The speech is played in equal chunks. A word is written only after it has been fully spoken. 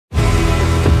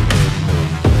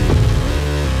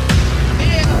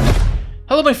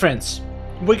Hello my friends,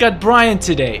 we got Brian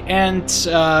today, and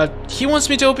he wants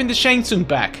me to open the Shang Tsung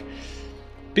pack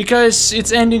because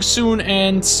it's ending soon,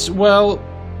 and well,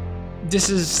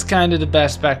 this is kind of the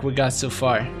best pack we got so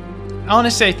far.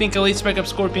 Honestly, I think Elite Spec Up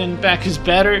Scorpion pack is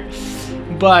better,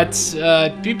 but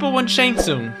people want Shang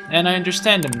Tsung, and I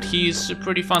understand him. He's a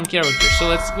pretty fun character, so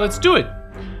let's do it.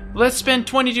 Let's spend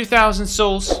 22,000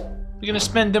 souls. We're gonna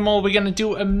spend them all. We're gonna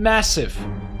do a massive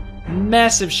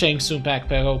Shang Tsung pack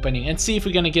opening and see if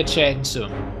we're gonna get Shang Tsung.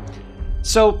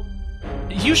 So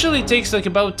usually it takes like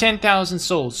about 10,000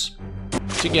 souls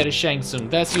to get a Shang Tsung.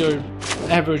 That's your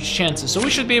average chances. So we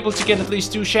should be able to get at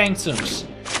least 2 Shang Tsungs.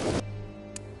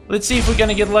 Let's see if we're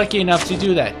gonna get lucky enough to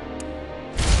do that.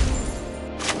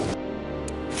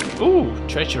 Ooh,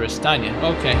 treacherous Tanya.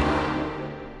 Okay.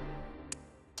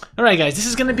 Alright guys, this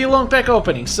is gonna be a long pack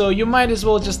opening, so you might as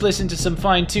well just listen to some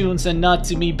fine tunes and not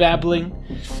to me babbling.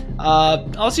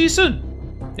 I'll see you soon.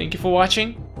 Thank you for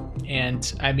watching,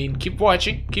 and I mean keep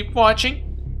watching, keep watching.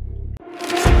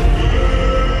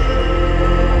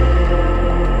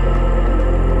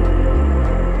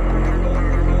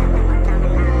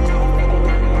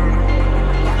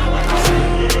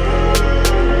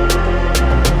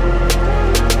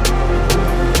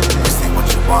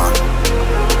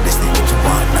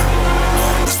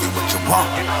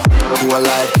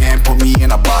 Alive can't put me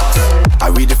in a box. I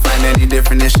redefine any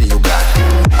definition you got.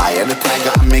 I am the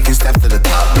tiger, I'm making steps to the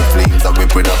top. The flames, I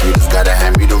whip it up, you just gotta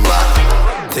hand me the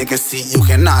rock. Take a seat, you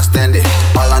cannot stand it.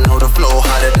 All I know, the flow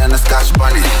harder than a Scotch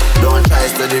bonnet. Don't try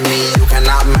study me, you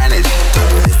cannot manage.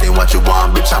 This ain't what you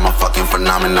want, bitch, I'm a fucking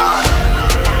phenomenon.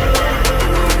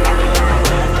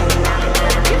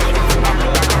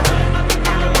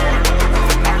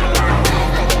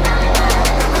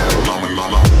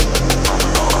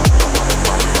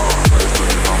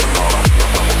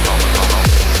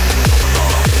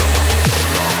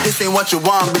 This ain't what you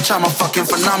want, bitch, I'm a fucking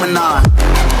phenomenon.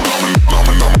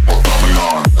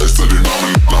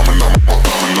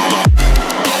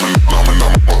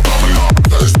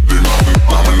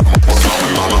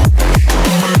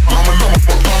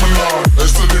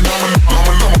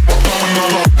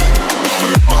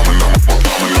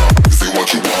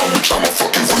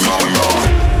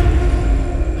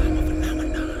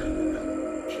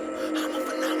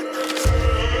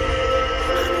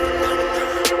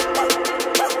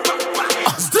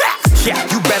 Yeah,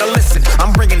 you better listen.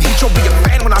 I'm bringing heat, you'll be a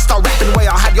fan when I start rapping. Way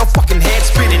I'll have your fucking head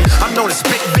spinning. I'm known as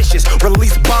spit vicious,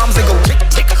 release bombs and go tick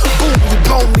tick. Boom, you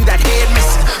blow me that head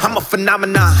missing. I'm a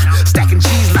phenomenon, stacking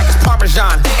cheese like it's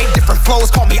Parmesan. 8 different flows,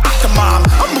 call me Octomom.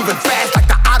 I'm moving fast like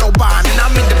the Autobahn, and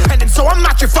I'm independent, so I'm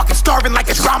not your fucking starving like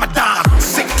it's Ramadan.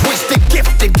 Sick, twisted,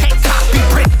 gifted, can't copy,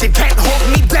 printed, can't hold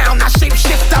me down. I shape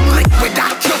shift, I'm liquid.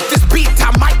 I killed this beat, I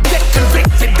might get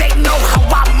convicted. They know how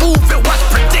I move, it was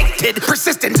predicted.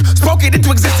 Persistent, spoke it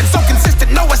into existence, so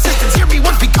consistent, no assistance. Hear me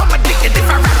once, become addicted. If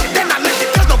I rap it, then I live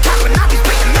it. There's no cap when I be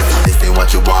speaking. Listen. This ain't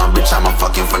what you want, bitch, I'm a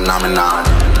fucking phenomenon.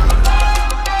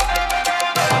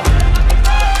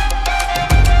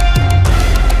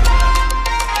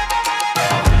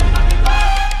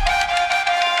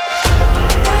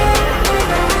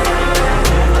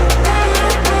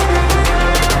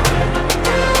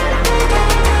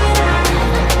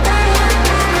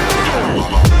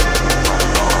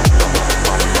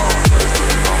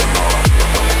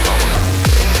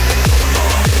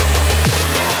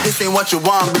 This ain't what you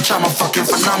want, bitch, I'm a fucking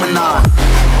phenomenon.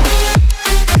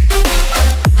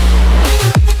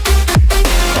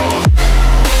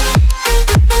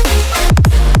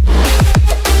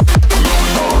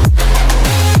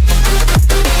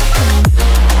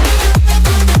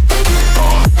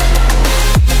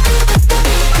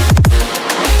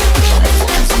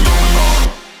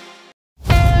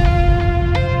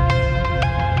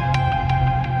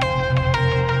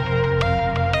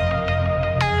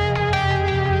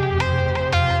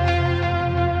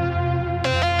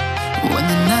 When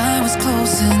the night was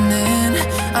closing in,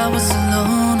 I was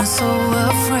alone and so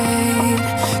afraid.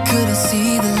 Couldn't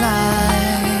see the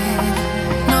light,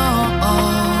 no.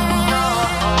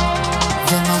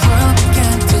 Then my world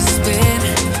began to spin.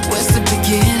 Where's the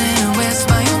beginning and where's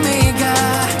my omega?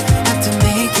 Had to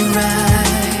make it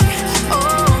right.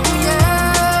 Oh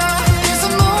yeah, there's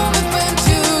a moment when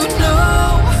you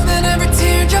know that every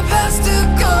teardrop has to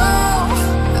go.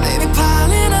 They be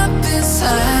piling up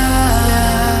inside.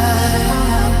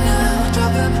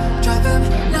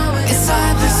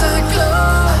 Inside this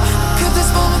glow, could this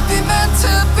moment be meant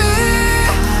to be?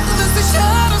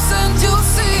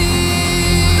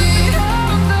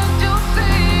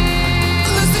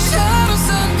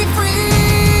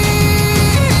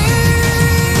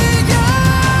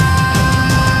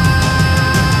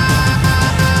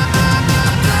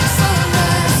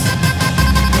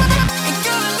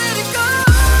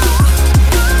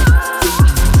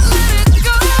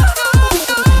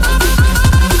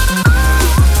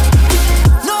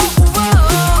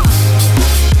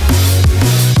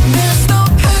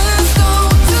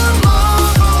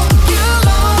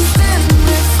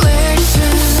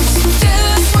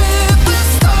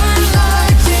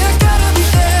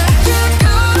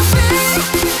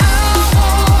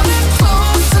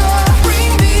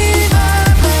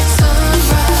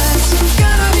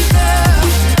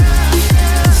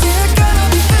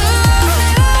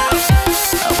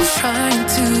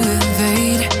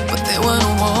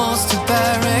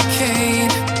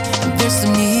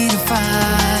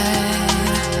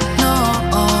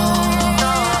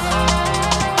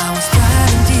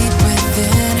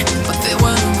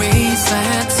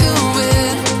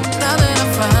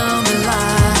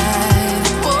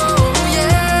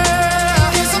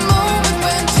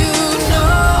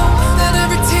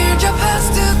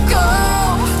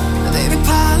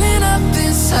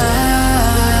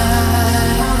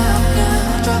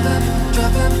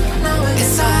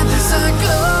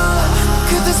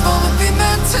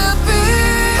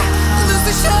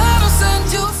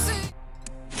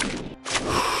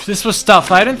 This was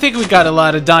tough. I don't think we got a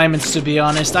lot of diamonds, to be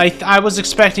honest. I was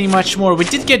expecting much more. We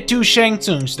did get 2 Shang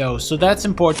Tsungs though, so that's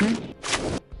important.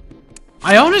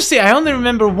 I only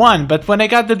remember 1, but when I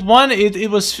got that one, it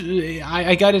was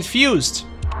I got it fused.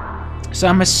 So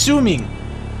I'm assuming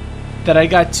that I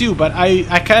got 2, but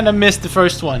I kind of missed the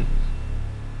first one.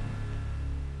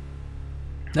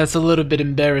 That's a little bit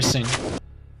embarrassing.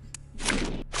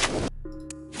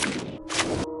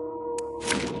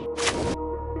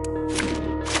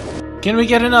 Can we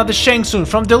get another Shang Tsung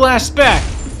from the last pack?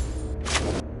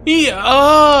 Yeah,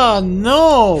 oh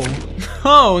no!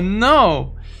 Oh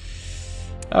no!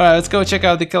 Alright, let's go check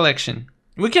out the collection.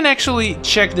 We can actually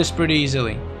check this pretty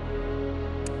easily.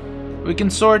 We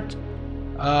can sort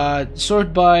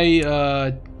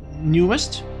by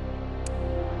newest.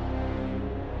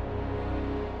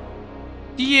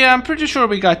 Yeah, I'm pretty sure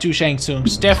we got 2 Shang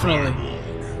Tsungs.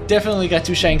 Definitely got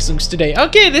 2 Shang Tsungs today.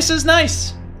 Okay, this is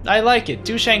nice. I like it.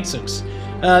 2 Shang Tsungs.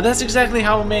 That's exactly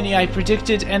how many I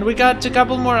predicted, and we got a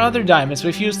couple more other diamonds.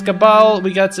 We fused Cabal,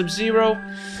 we got Sub-Zero.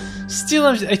 Still,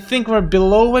 I think we're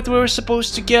below what we were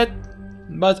supposed to get,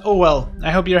 but oh well.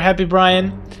 I hope you're happy,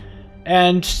 Brian.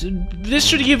 And this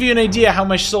should give you an idea how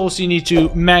much souls you need to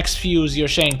max fuse your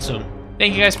Shang Tsung.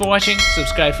 Thank you guys for watching.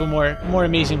 Subscribe for more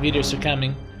amazing videos are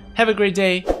coming. Have a great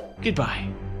day. Goodbye.